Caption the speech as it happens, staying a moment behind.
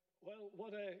Well,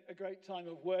 what a great time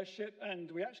of worship, and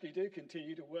we actually do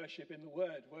continue to worship in the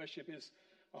Word. Worship is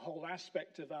a whole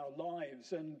aspect of our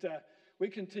lives, and we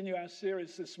continue our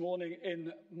series this morning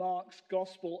in Mark's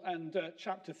Gospel and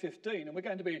chapter 15, and we're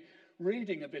going to be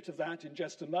reading a bit of that in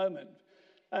just a moment.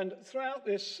 And throughout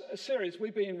this series,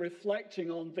 we've been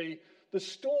reflecting on the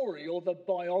story or the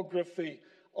biography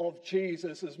of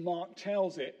Jesus as Mark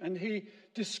tells it. And he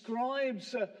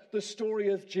describes the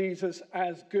story of Jesus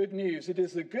as good news. It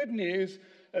is the good news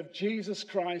of Jesus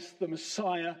Christ, the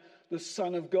Messiah, the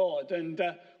Son of God. And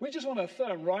we just want to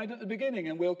affirm right at the beginning,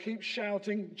 and we'll keep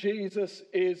shouting, Jesus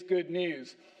is good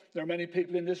news. There are many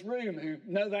people in this room who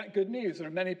know that good news. There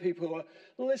are many people who are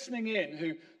listening in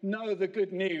who know the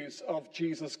good news of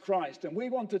Jesus Christ. And we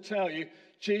want to tell you,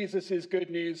 Jesus is good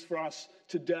news for us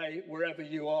today, wherever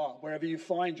you are, wherever you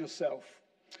find yourself.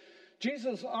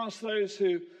 Jesus asked those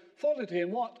who followed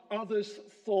him what others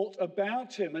thought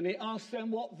about him, and he asked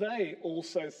them what they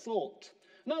also thought.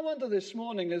 And I wonder this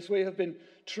morning, as we have been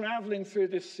traveling through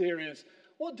this series,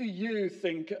 what do you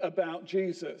think about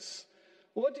Jesus?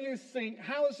 What do you think?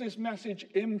 How has this message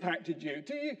impacted you?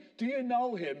 Do you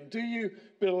know him? Do you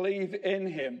believe in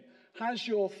him? Has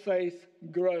your faith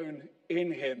grown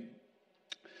in him?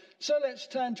 So let's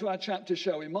turn to our chapter,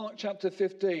 shall we? Mark chapter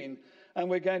 15, and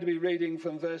we're going to be reading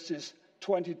from verses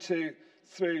 22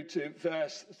 through to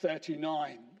verse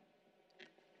 39.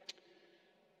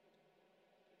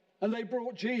 And they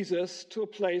brought Jesus to a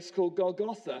place called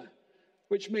Golgotha,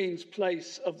 which means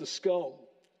place of the skull.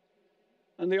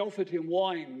 And they offered him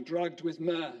wine drugged with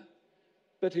myrrh,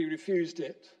 but he refused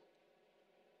it.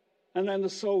 And then the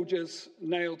soldiers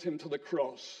nailed him to the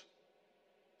cross.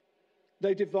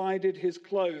 They divided his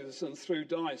clothes and threw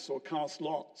dice or cast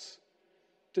lots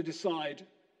to decide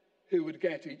who would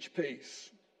get each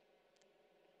piece.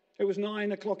 It was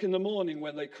 9 o'clock in the morning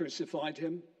when they crucified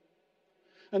him,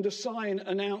 and a sign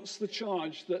announced the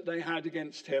charge that they had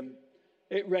against him.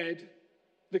 It read,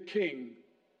 "The King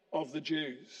of the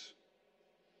Jews."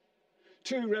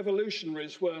 2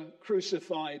 revolutionaries were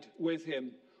crucified with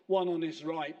him, one on his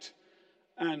right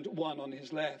and one on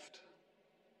his left.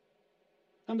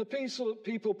 And the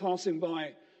people passing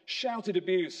by shouted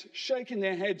abuse, shaking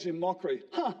their heads in mockery.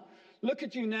 Look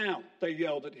at you now," they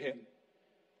yelled at him.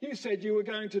 "You said you were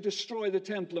going to destroy the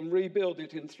temple and rebuild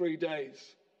it in 3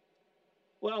 days.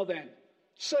 Well then,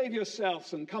 save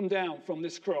yourselves and come down from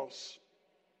this cross."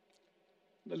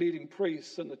 The leading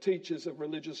priests and the teachers of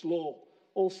religious law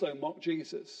also mocked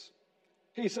Jesus.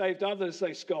 "He saved others,"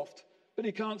 they scoffed, "but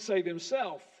he can't save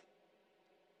himself.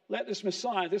 Let this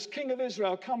Messiah, this King of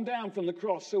Israel, come down from the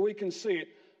cross so we can see it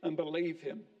and believe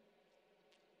him."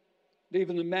 And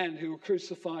even the men who were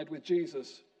crucified with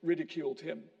Jesus ridiculed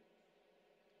him.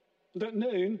 And at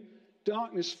noon,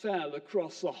 darkness fell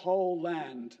across the whole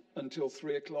land until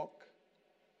 3 o'clock.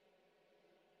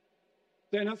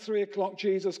 Then at 3 o'clock,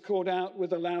 Jesus called out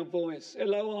with a loud voice,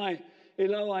 "Eloi,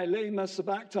 Eloi, lema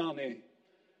sabachthani,"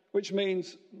 which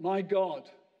means, my God,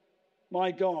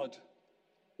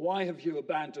 why have you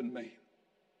abandoned me?"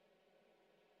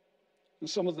 And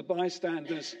some of the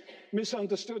bystanders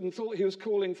misunderstood and thought he was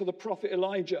calling for the prophet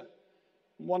Elijah.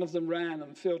 And one of them ran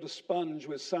and filled a sponge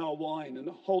with sour wine and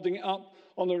holding it up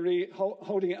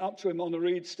to him on a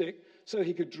reed stick so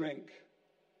he could drink.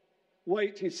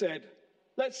 "Wait," he said,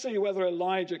 "let's see whether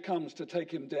Elijah comes to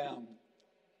take him down."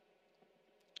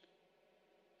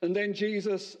 And then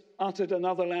Jesus uttered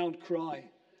another loud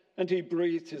cry, and he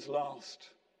breathed his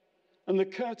last. And the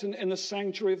curtain in the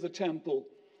sanctuary of the temple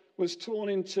was torn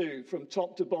in two from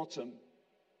top to bottom.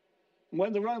 And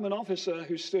when the Roman officer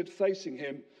who stood facing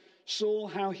him saw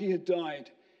how he had died,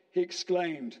 he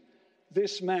exclaimed,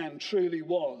 "This man truly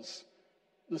was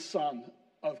the Son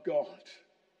of God."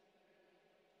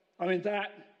 I mean,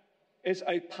 that is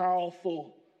a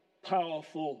powerful,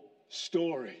 powerful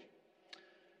story.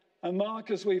 And Mark,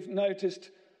 as we've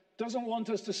noticed, doesn't want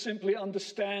us to simply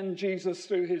understand Jesus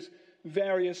through his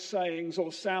various sayings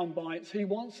or sound bites. He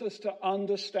wants us to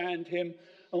understand him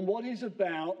and what he's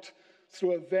about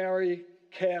through a very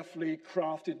carefully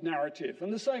crafted narrative.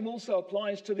 And the same also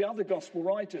applies to the other gospel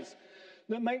writers,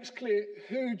 that makes clear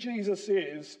who Jesus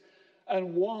is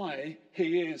and why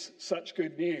he is such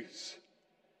good news.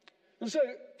 And so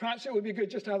perhaps it would be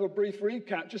good just to have a brief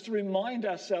recap, just to remind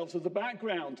ourselves of the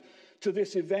background to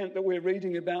this event that we're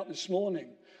reading about this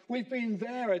morning. We've been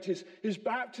there at his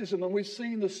baptism, and we've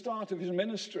seen the start of his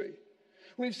ministry.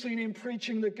 We've seen him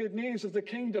preaching the good news of the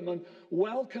kingdom and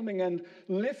welcoming and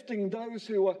lifting those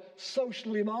who are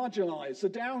socially marginalized, the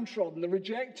downtrodden, the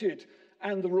rejected,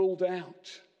 and the ruled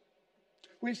out.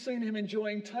 We've seen him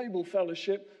enjoying table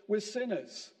fellowship with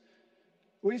sinners.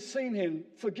 We've seen him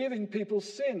forgiving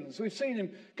people's sins. We've seen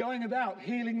him going about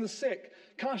healing the sick,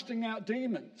 casting out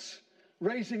demons,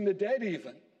 raising the dead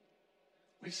even.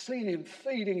 We've seen him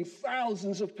feeding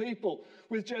thousands of people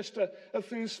with just a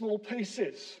few small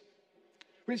pieces.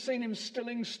 We've seen him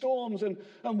stilling storms and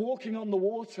walking on the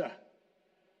water.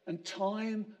 And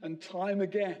time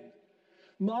again,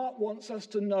 Mark wants us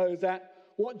to know that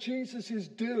what Jesus is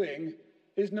doing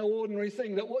is no ordinary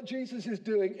thing, that what Jesus is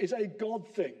doing is a God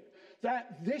thing.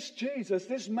 That this Jesus,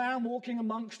 this man walking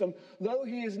amongst them, though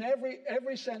he is in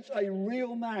every sense a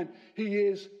real man, he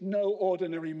is no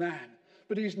ordinary man.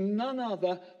 But he's none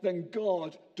other than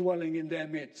God dwelling in their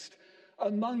midst,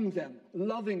 among them,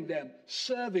 loving them,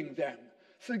 serving them,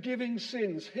 forgiving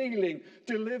sins, healing,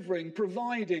 delivering,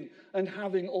 providing, and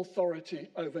having authority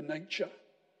over nature.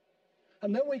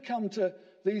 And then we come to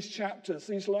these chapters,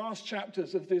 these last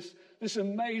chapters of this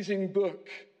amazing book.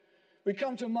 We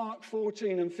come to Mark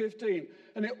 14 and 15,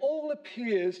 and it all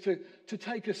appears to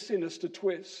take a sinister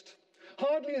twist.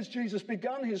 Hardly has Jesus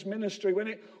begun his ministry when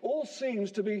it all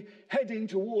seems to be heading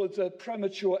towards a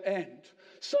premature end.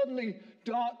 Suddenly,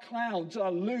 dark clouds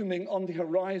are looming on the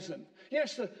horizon.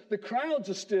 Yes, the crowds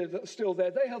are still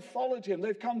there. They have followed him.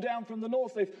 They've come down from the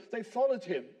north. They've followed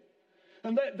him.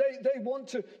 And they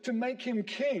want to make him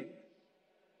king.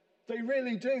 They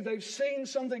really do. They've seen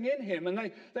something in him,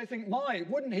 and they think,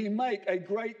 wouldn't he make a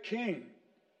great king?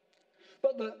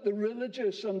 But the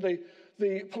religious and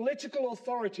the political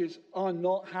authorities are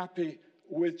not happy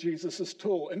with Jesus at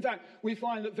all. In fact, we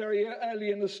find that very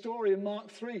early in the story in Mark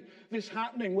 3, this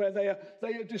happening where they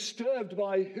are disturbed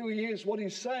by who he is, what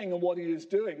he's saying, and what he is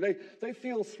doing. They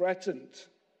feel threatened.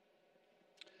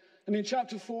 And in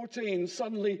chapter 14,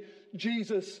 suddenly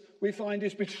Jesus, we find,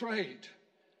 is betrayed.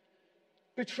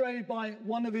 Betrayed by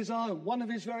one of his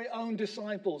very own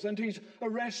disciples, and he's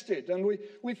arrested, and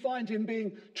we find him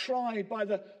being tried by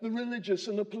the religious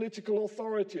and the political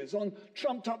authorities on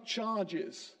trumped-up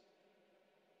charges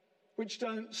which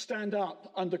don't stand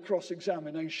up under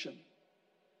cross-examination.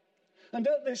 And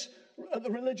at the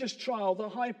religious trial, the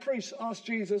high priest asked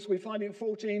Jesus, we find in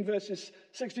 14 verses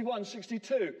 61,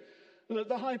 62, that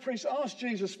the high priest asked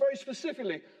Jesus very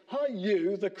specifically, "Are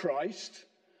you the Christ,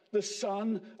 the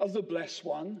Son of the Blessed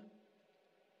One?"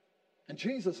 And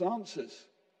Jesus answers,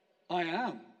 "I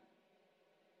am.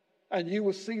 And you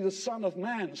will see the Son of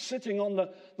Man sitting on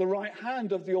the right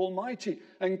hand of the Almighty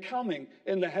and coming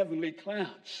in the heavenly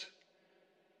clouds."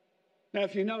 Now,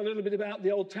 if you know a little bit about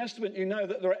the Old Testament, you know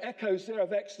that there are echoes there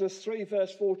of Exodus 3,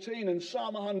 verse 14 and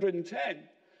Psalm 110.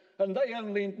 And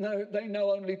they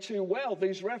know only too well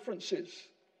these references.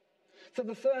 For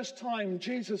the first time,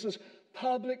 Jesus has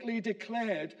publicly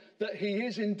declared that he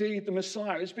is indeed the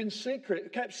Messiah. It's been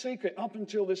kept secret up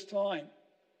until this time.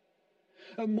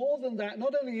 And more than that,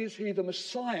 not only is he the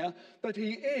Messiah, but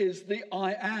he is the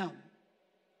I am.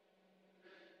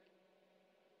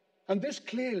 And this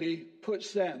clearly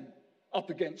puts them up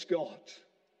against God.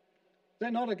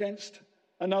 They're not against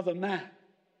another man,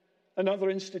 another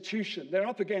institution. They're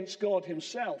up against God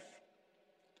himself.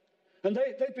 And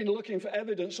they've been looking for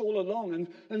evidence all along,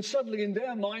 and suddenly in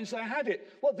their minds they had it.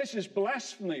 Well, this is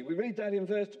blasphemy. We read that in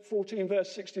verse 14, verse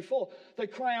 64. They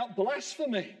cry out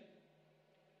blasphemy.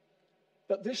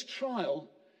 But this trial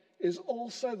is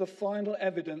also the final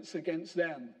evidence against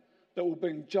them that will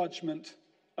bring judgment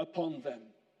upon them.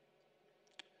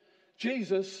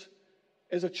 Jesus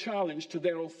is a challenge to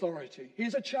their authority.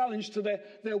 He's a challenge to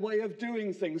their way of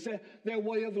doing things, their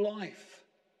way of life.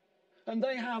 And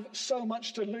they have so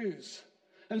much to lose.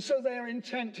 And so they are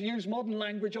intent, to use modern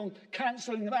language, on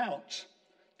cancelling him out.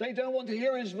 They don't want to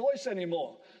hear his voice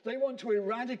anymore. They want to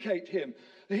eradicate him.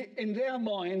 In their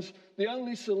minds, the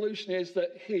only solution is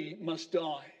that he must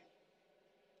die.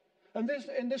 And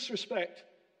in this respect,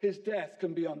 his death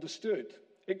can be understood.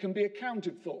 It can be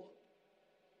accounted for.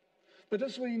 But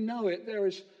as we know it, there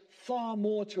is far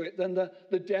more to it than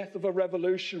the death of a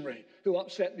revolutionary who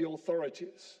upset the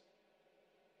authorities.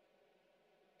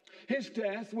 His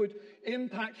death would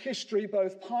impact history,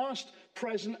 both past,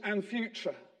 present, and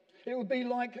future. It would be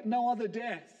like no other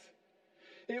death.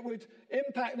 It would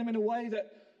impact them in a way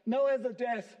that no other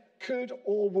death could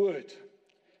or would.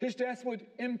 His death would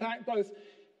impact both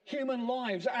human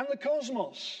lives and the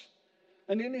cosmos.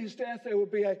 And in his death, there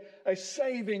would be a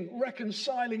saving,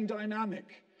 reconciling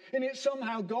dynamic. In it,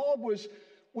 somehow, God was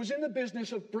in the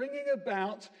business of bringing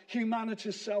about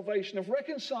humanity's salvation, of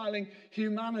reconciling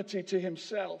humanity to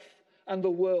himself and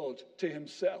the world to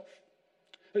himself.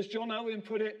 As John Owen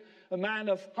put it, a man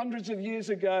of hundreds of years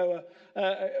ago,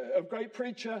 a great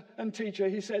preacher and teacher,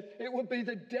 he said, it would be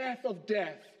the death of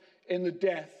death in the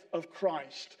death of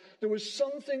Christ. There was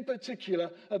something particular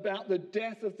about the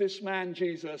death of this man,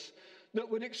 Jesus, that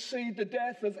would exceed the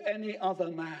death of any other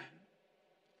man.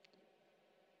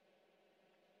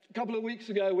 A couple of weeks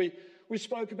ago, we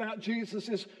spoke about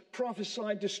Jesus'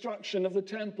 prophesied destruction of the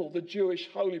temple, the Jewish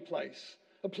holy place,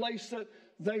 a place that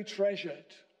they treasured.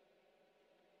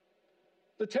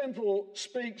 The temple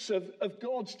speaks of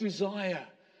God's desire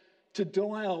to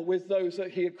dwell with those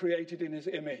that he had created in his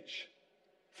image,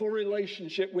 for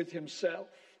relationship with himself.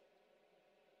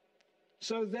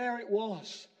 So there it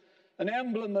was, an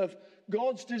emblem of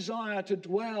God's desire to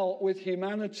dwell with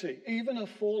humanity, even a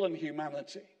fallen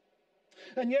humanity.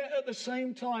 And yet at the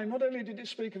same time, not only did it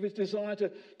speak of his desire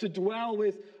to dwell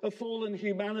with a fallen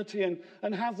humanity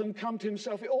and have them come to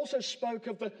himself, it also spoke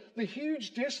of the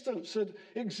huge distance that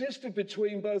existed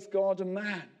between both God and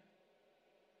man.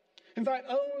 In fact,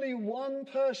 only one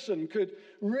person could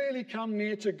really come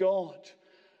near to God.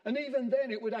 And even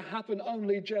then, it would have happened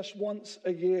only just once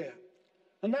a year.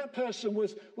 And that person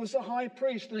was the high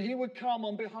priest, and he would come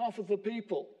on behalf of the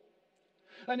people.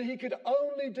 And he could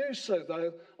only do so,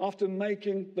 though, after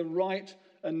making the right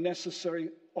and necessary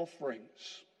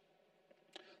offerings.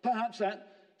 Perhaps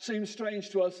that seems strange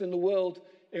to us in the world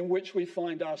in which we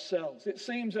find ourselves. It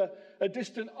seems a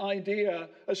distant idea,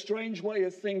 a strange way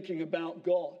of thinking about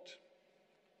God.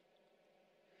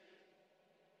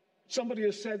 Somebody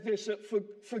has said this, that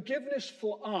forgiveness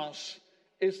for us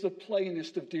is the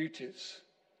plainest of duties,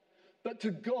 but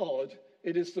to God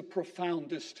it is the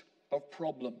profoundest of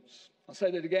problems. I'll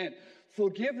say that again.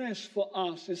 Forgiveness for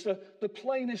us is the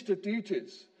plainest of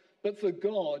duties, but for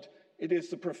God it is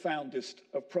the profoundest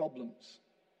of problems.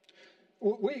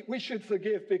 We should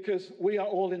forgive because we are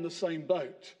all in the same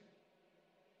boat.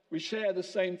 We share the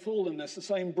same fallenness, the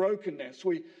same brokenness.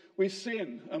 We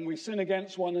sin, and we sin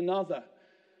against one another.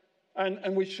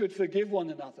 And we should forgive one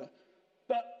another.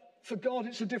 But for God,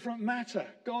 it's a different matter.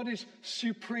 God is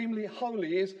supremely holy.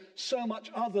 He is so much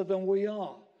other than we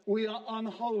are. We are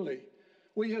unholy.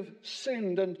 We have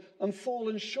sinned and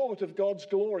fallen short of God's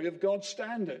glory, of God's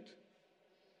standard.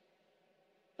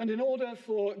 And in order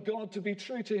for God to be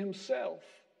true to himself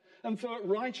and for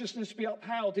righteousness to be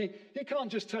upheld, he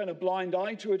can't just turn a blind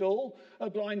eye to it all, a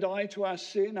blind eye to our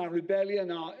sin, our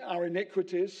rebellion, our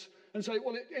iniquities, and say,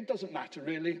 well, it doesn't matter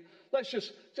really. Let's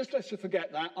just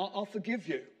forget that. I'll forgive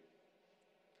you.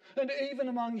 And even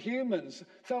among humans,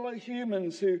 fellow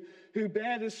humans who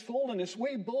bear this fallenness,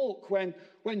 we balk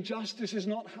when justice is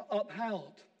not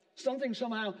upheld. Something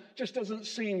somehow just doesn't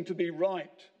seem to be right.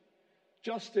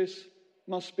 Justice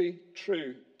must be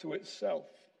true to itself.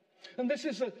 And this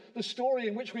is the story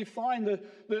in which we find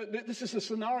this is the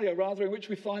scenario, rather, in which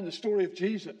we find the story of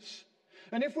Jesus.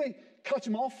 And if we cut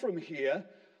him off from here,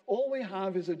 all we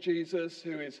have is a Jesus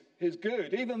who is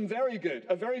good, even very good,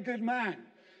 a very good man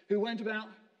who went about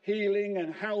healing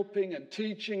and helping and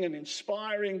teaching and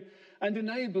inspiring and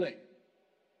enabling.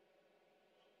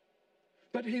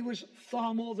 But he was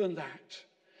far more than that.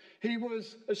 He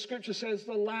was, as Scripture says,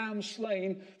 the lamb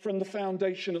slain from the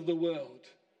foundation of the world.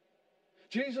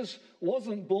 Jesus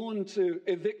wasn't born to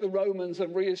evict the Romans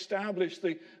and re-establish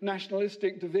the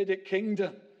nationalistic Davidic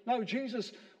kingdom. No,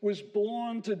 Jesus was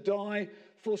born to die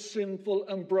for sinful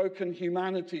and broken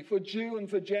humanity, for Jew and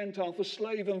for Gentile, for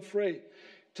slave and free,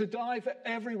 to die for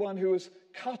everyone who was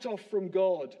cut off from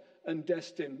God and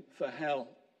destined for hell.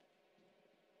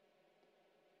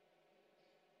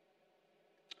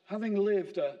 Having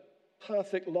lived a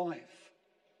perfect life,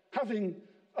 having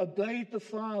obeyed the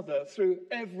Father through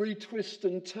every twist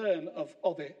and turn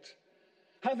of it,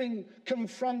 having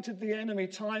confronted the enemy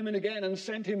time and again and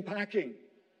sent him packing,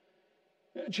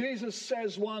 Jesus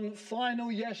says one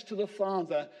final yes to the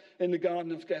Father in the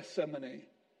Garden of Gethsemane.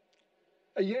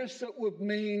 A yes that would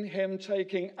mean him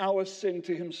taking our sin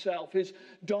to himself, his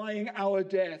dying our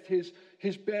death, his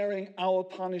bearing our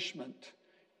punishment,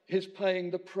 his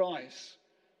paying the price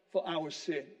for our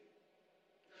sin.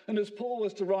 And as Paul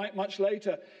was to write much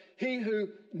later, he who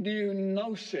knew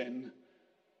no sin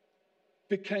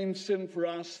became sin for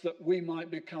us that we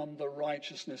might become the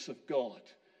righteousness of God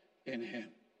in him.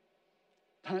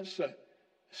 That's a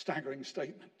staggering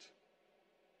statement.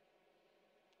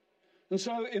 And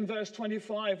so in verse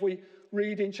 25, we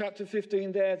read in chapter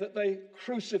 15 there that they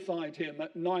crucified him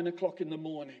at 9 o'clock in the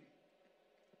morning.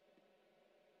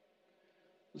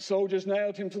 The soldiers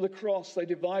nailed him to the cross. They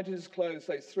divided his clothes.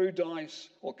 They threw dice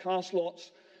or cast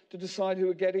lots to decide who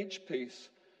would get each piece.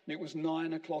 And it was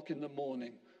 9 o'clock in the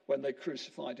morning when they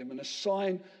crucified him. And a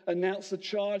sign announced the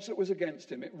charge that was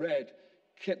against him. It read,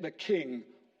 "The King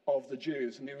of the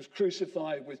Jews." And he was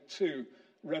crucified with two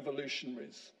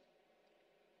revolutionaries.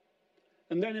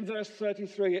 And then in verse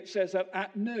 33, it says that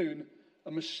at noon,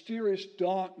 a mysterious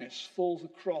darkness falls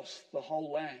across the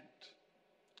whole land.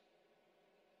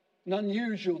 An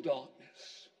unusual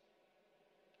darkness.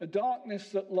 A darkness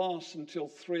that lasts until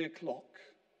 3 o'clock.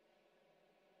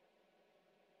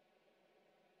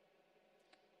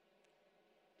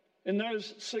 In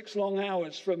those 6 long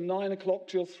hours from 9 o'clock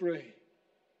till 3,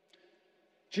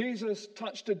 Jesus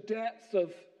touched a depth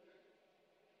of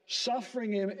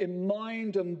suffering in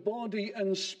mind and body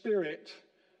and spirit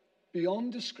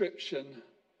beyond description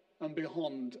and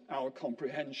beyond our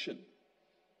comprehension.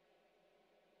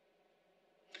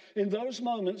 In those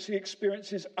moments, he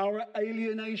experiences our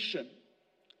alienation,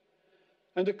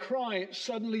 and a cry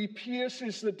suddenly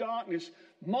pierces the darkness.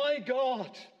 My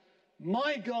God,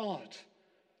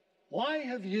 why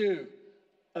have you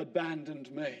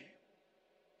abandoned me?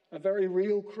 A very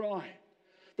real cry,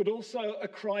 but also a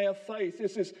cry of faith.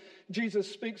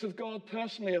 Jesus speaks of God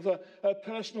personally, of a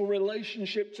personal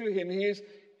relationship to him. He is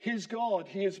his God.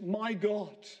 He is my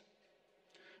God.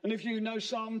 And if you know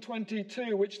Psalm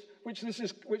 22, which this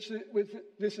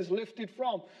is lifted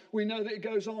from, we know that it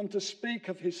goes on to speak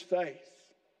of his faith.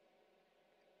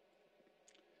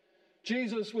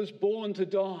 Jesus was born to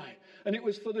die, and it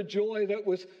was for the joy that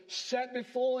was set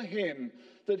before him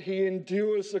that he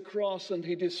endures the cross and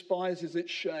he despises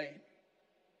its shame.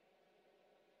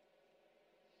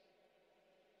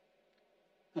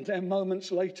 And then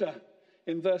moments later,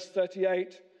 in verse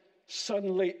 38,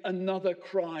 suddenly another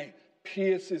cry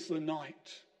pierces the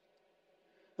night.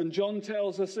 And John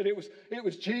tells us that it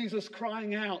was Jesus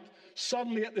crying out.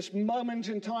 Suddenly at this moment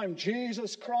in time,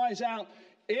 Jesus cries out,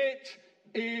 "It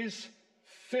is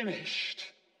finished."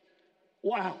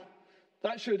 Wow,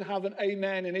 that should have an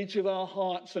amen in each of our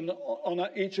hearts and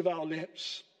on each of our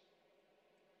lips.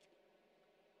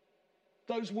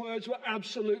 Those words were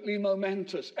absolutely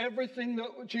momentous. Everything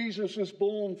that Jesus was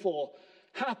born for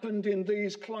happened in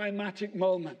these climatic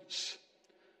moments.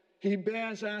 He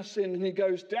bears our sin and he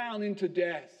goes down into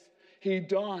death. He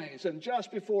dies, and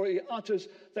just before he utters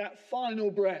that final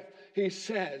breath, he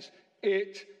says,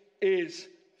 "It is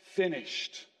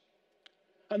finished."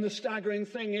 And the staggering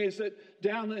thing is that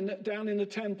down in the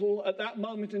temple at that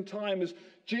moment in time, as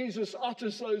Jesus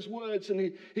utters those words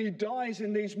and he dies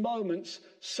in these moments,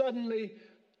 suddenly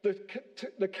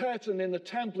the curtain in the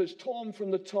temple is torn from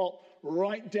the top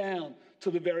right down to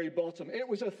the very bottom. It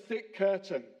was a thick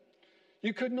curtain.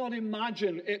 You could not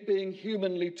imagine it being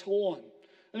humanly torn.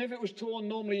 And if it was torn,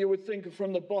 normally you would think of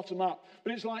from the bottom up.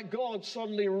 But it's like God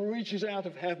suddenly reaches out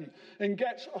of heaven and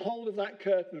gets a hold of that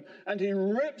curtain and he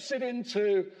rips it in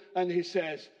two and he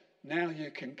says, "Now you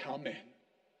can come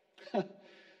in."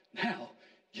 Now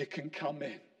you can come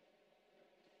in.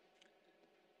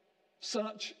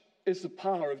 Such is the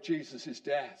power of Jesus'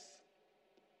 death.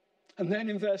 And then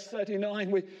in verse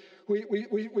 39, we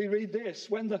read this.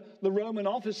 When the Roman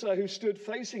officer who stood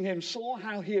facing him saw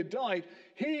how he had died,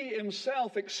 he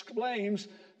himself exclaims,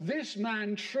 "This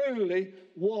man truly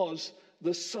was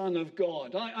the Son of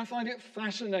God." I find it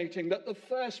fascinating that the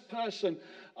first person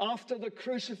after the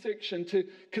crucifixion to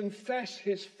confess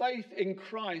his faith in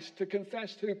Christ, to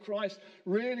confess who Christ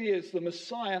really is, the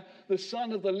Messiah, the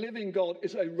Son of the living God,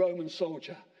 is a Roman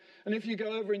soldier. And if you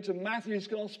go over into Matthew's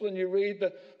gospel and you read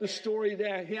the story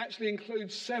there, he actually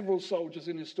includes several soldiers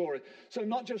in his story. So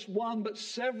not just one, but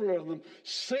several of them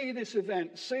see this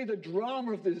event, see the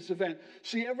drama of this event,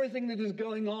 see everything that is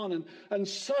going on. And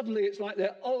suddenly it's like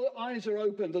their eyes are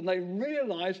opened and they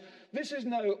realize this is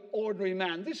no ordinary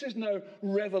man. This is no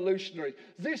revolutionary.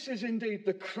 This is indeed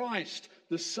the Christ,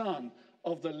 the Son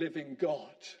of the living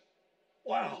God.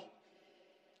 Wow.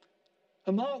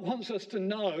 And Mark wants us to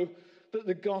know that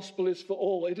the gospel is for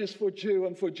all. It is for Jew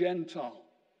and for Gentile.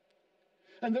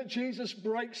 And that Jesus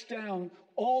breaks down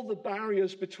all the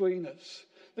barriers between us.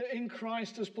 That in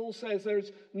Christ, as Paul says, there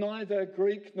is neither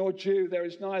Greek nor Jew. There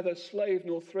is neither slave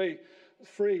nor free,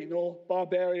 nor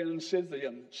barbarian and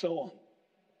Scythian, so on.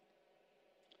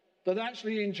 That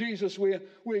actually in Jesus we're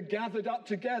gathered up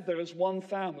together as one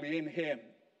family in him.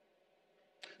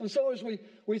 And so as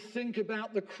we think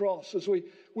about the cross, as we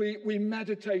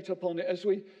meditate upon it, as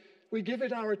we give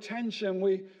it our attention,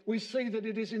 we see that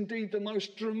it is indeed the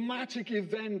most dramatic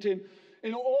event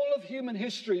in all of human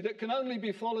history that can only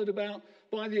be followed about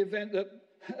by the event that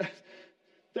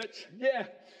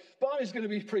Barney's going to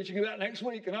be preaching about next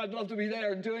week, and I'd love to be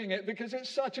there and doing it because it's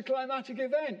such a climatic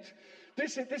event.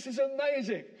 This is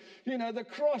amazing. You know, the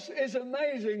cross is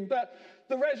amazing, but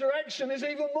the resurrection is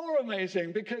even more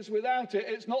amazing because without it,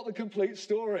 it's not the complete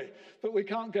story. But we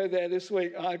can't go there this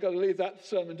week. I've got to leave that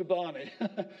sermon to Barney.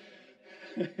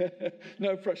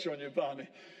 No pressure on you, Barney.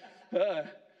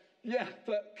 Yeah,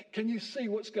 but can you see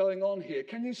what's going on here?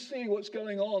 Can you see what's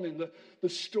going on in the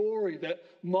story that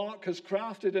Mark has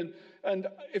crafted? And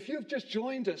if you've just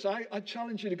joined us, I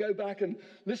challenge you to go back and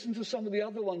listen to some of the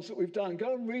other ones that we've done.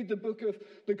 Go and read the book of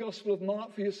the Gospel of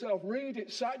Mark for yourself. Read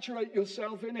it, saturate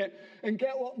yourself in it, and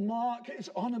get what Mark is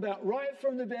on about right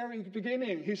from the very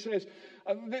beginning. He says,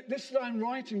 this that I'm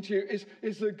writing to you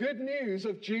is the good news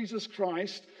of Jesus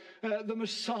Christ, the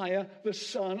Messiah, the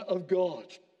Son of God.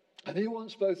 And he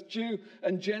wants both Jew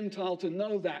and Gentile to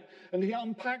know that. And he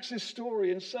unpacks his story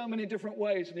in so many different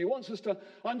ways. And he wants us to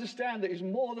understand that he's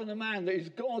more than a man, that he's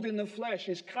God in the flesh.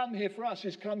 He's come here for us.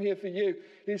 He's come here for you.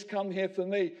 He's come here for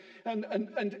me. And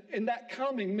in that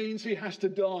coming means he has to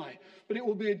die. But it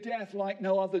will be a death like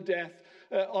no other death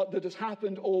that has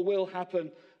happened or will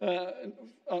happen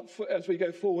as we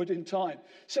go forward in time.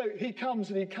 So he comes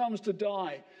to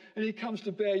die. And he comes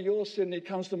to bear your sin. He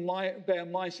comes to bear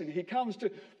my sin. He comes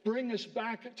to bring us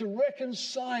back, to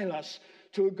reconcile us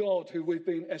to a God who we've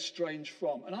been estranged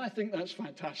from. And I think that's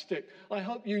fantastic. I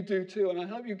hope you do too. And I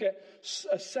hope you get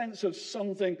a sense of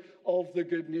something of the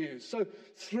good news. So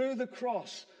through the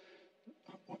cross,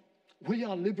 we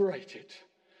are liberated.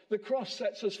 The cross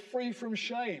sets us free from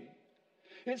shame.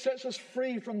 It sets us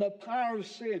free from the power of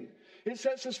sin. It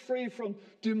sets us free from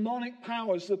demonic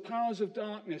powers, the powers of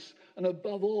darkness. And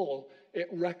above all, it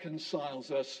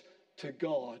reconciles us to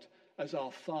God as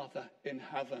our Father in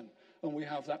heaven. And we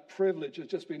have that privilege of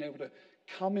just being able to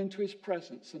come into his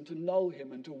presence and to know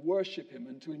him and to worship him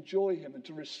and to enjoy him and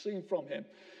to receive from him.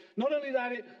 Not only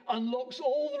that, it unlocks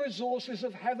all the resources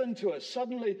of heaven to us.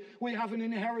 Suddenly, we have an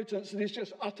inheritance that is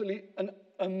just utterly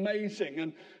amazing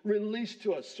and released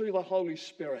to us through the Holy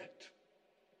Spirit.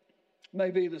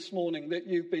 Maybe this morning that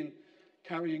you've been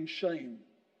carrying shame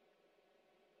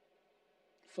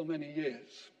for many years.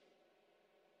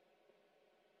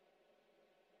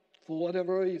 For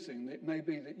whatever reason, it may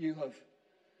be that you have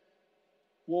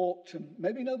walked and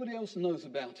maybe nobody else knows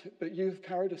about it, but you've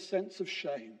carried a sense of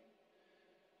shame.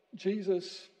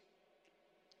 Jesus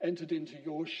entered into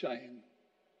your shame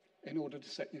in order to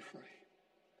set you free.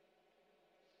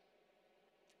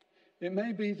 It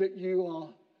may be that you are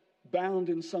bound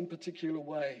in some particular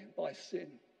way by sin.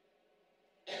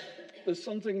 There's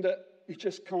something that you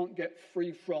just can't get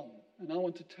free from. And I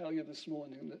want to tell you this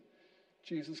morning that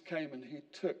Jesus came and he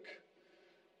took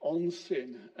on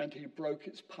sin and he broke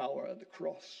its power at the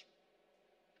cross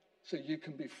so you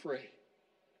can be free.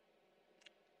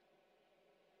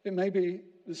 It may be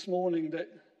this morning that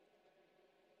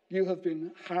you have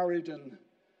been harried and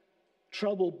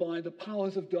troubled by the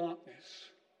powers of darkness.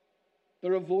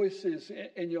 There are voices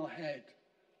in your head,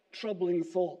 troubling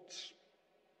thoughts.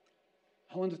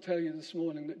 I want to tell you this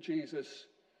morning that Jesus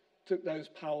took those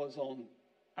powers on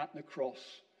at the cross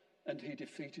and he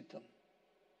defeated them.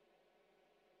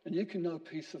 And you can know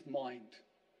peace of mind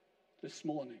this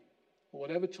morning, or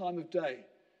whatever time of day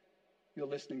you're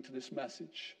listening to this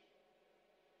message.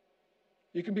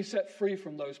 You can be set free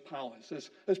from those powers,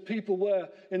 as people were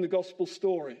in the gospel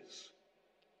stories.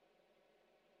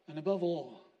 And above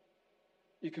all,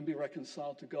 you can be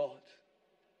reconciled to God.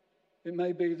 It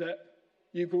may be that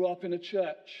you grew up in a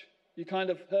church. You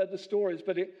kind of heard the stories,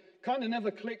 but it kind of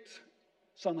never clicked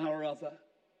somehow or other.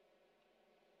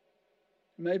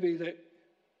 Maybe that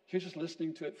you're just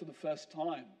listening to it for the first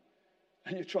time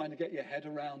and you're trying to get your head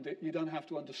around it. You don't have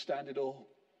to understand it all.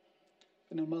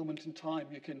 In a moment in time,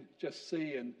 you can just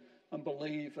see and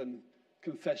believe and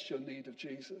confess your need of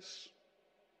Jesus.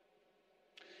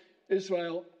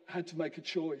 Israel had to make a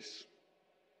choice.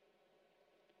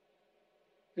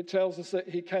 It tells us that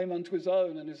he came unto his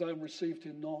own, and his own received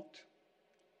him not.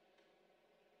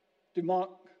 In Mark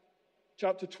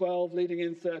chapter 12, leading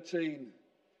in 13,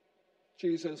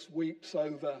 Jesus weeps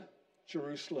over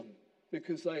Jerusalem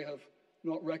because they have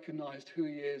not recognized who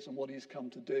he is and what he's come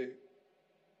to do.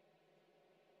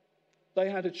 They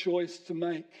had a choice to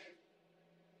make.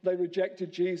 They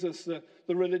rejected Jesus. The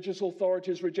religious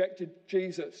authorities rejected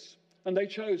Jesus, and they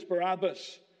chose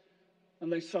Barabbas,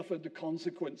 and they suffered the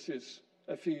consequences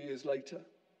a few years later.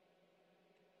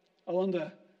 I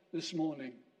wonder this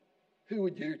morning, who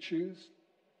would you choose?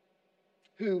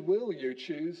 Who will you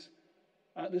choose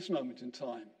at this moment in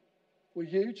time? Will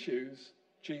you choose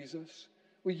Jesus?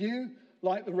 Will you,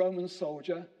 like the Roman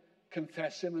soldier,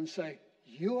 confess him and say,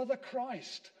 you are the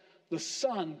Christ, the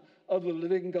Son of the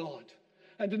living God?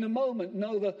 And in a moment,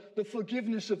 know the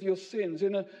forgiveness of your sins.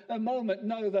 In a moment,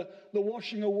 know the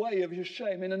washing away of your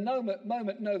shame. In a moment,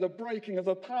 know the breaking of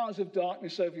the powers of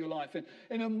darkness over your life. And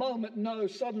in a moment, know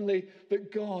suddenly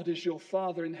that God is your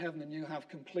Father in heaven and you have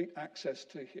complete access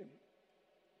to him.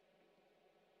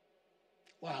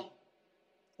 Wow,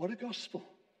 what a gospel.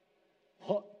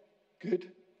 What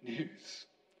good news.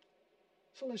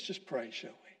 So let's just pray, shall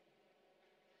we?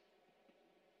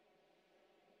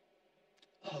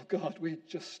 Oh God, we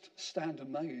just stand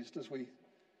amazed as we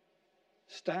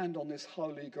stand on this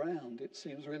holy ground. It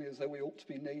seems really as though we ought to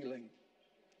be kneeling.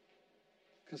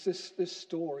 Because this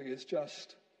story is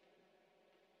just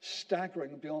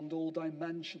staggering beyond all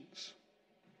dimensions.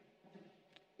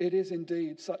 It is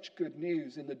indeed such good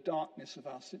news in the darkness of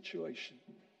our situation.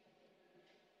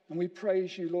 And we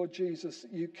praise you, Lord Jesus,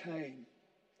 that you came.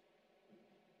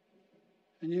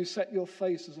 And you set your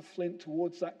face as a flint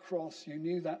towards that cross. You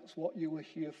knew that's what you were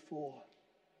here for.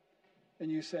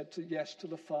 And you said yes to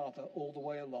the Father all the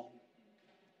way along.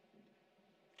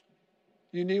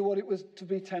 You knew what it was to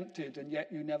be tempted, and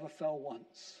yet you never fell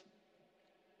once.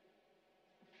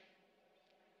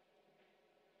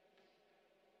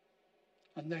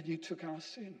 And then you took our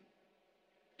sin.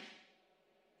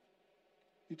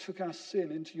 You took our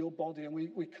sin into your body, and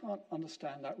we can't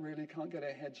understand that really, can't get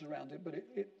our heads around it, but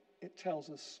it tells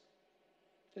us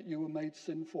that you were made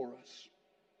sin for us.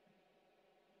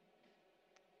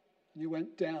 And you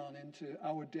went down into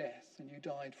our death, and you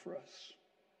died for us.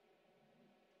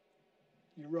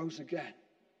 You rose again.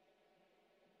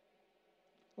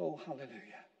 Oh,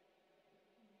 hallelujah.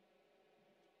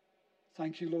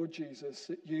 Thank you, Lord Jesus,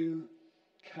 that you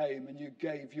came and you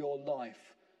gave your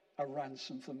life a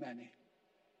ransom for many.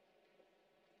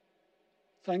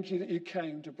 Thank you that you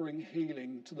came to bring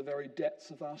healing to the very depths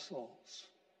of our souls.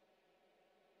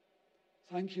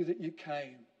 Thank you that you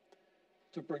came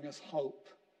to bring us hope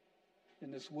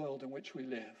in this world in which we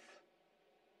live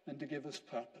and to give us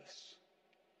purpose.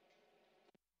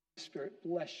 Spirit,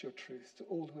 bless your truth to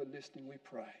all who are listening, we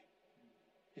pray.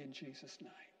 In Jesus'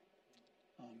 name,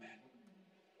 amen.